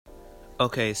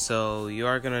Okay, so you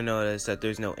are gonna notice that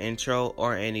there's no intro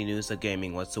or any news of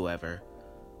gaming whatsoever.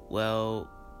 Well,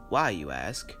 why, you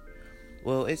ask?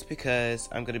 Well, it's because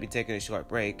I'm gonna be taking a short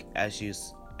break, as you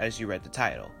read the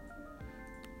title.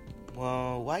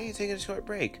 Well, why are you taking a short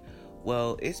break?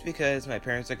 Well, it's because my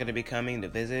parents are gonna be coming to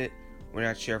visit. We're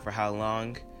not sure for how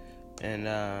long, and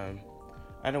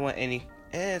I don't want any.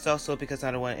 And it's also because I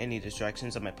don't want any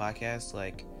distractions on my podcast,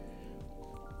 like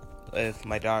if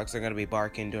my dogs are gonna be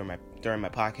barking during my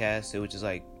podcast, it would just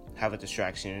like have a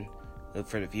distraction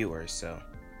for the viewers. So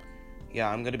yeah,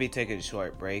 I'm gonna be taking a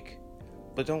short break,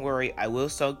 but don't worry, I will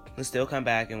still come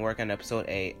back and work on episode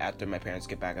 8 after my parents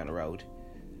get back on the road.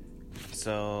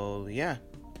 So yeah,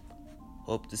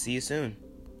 hope to see you soon.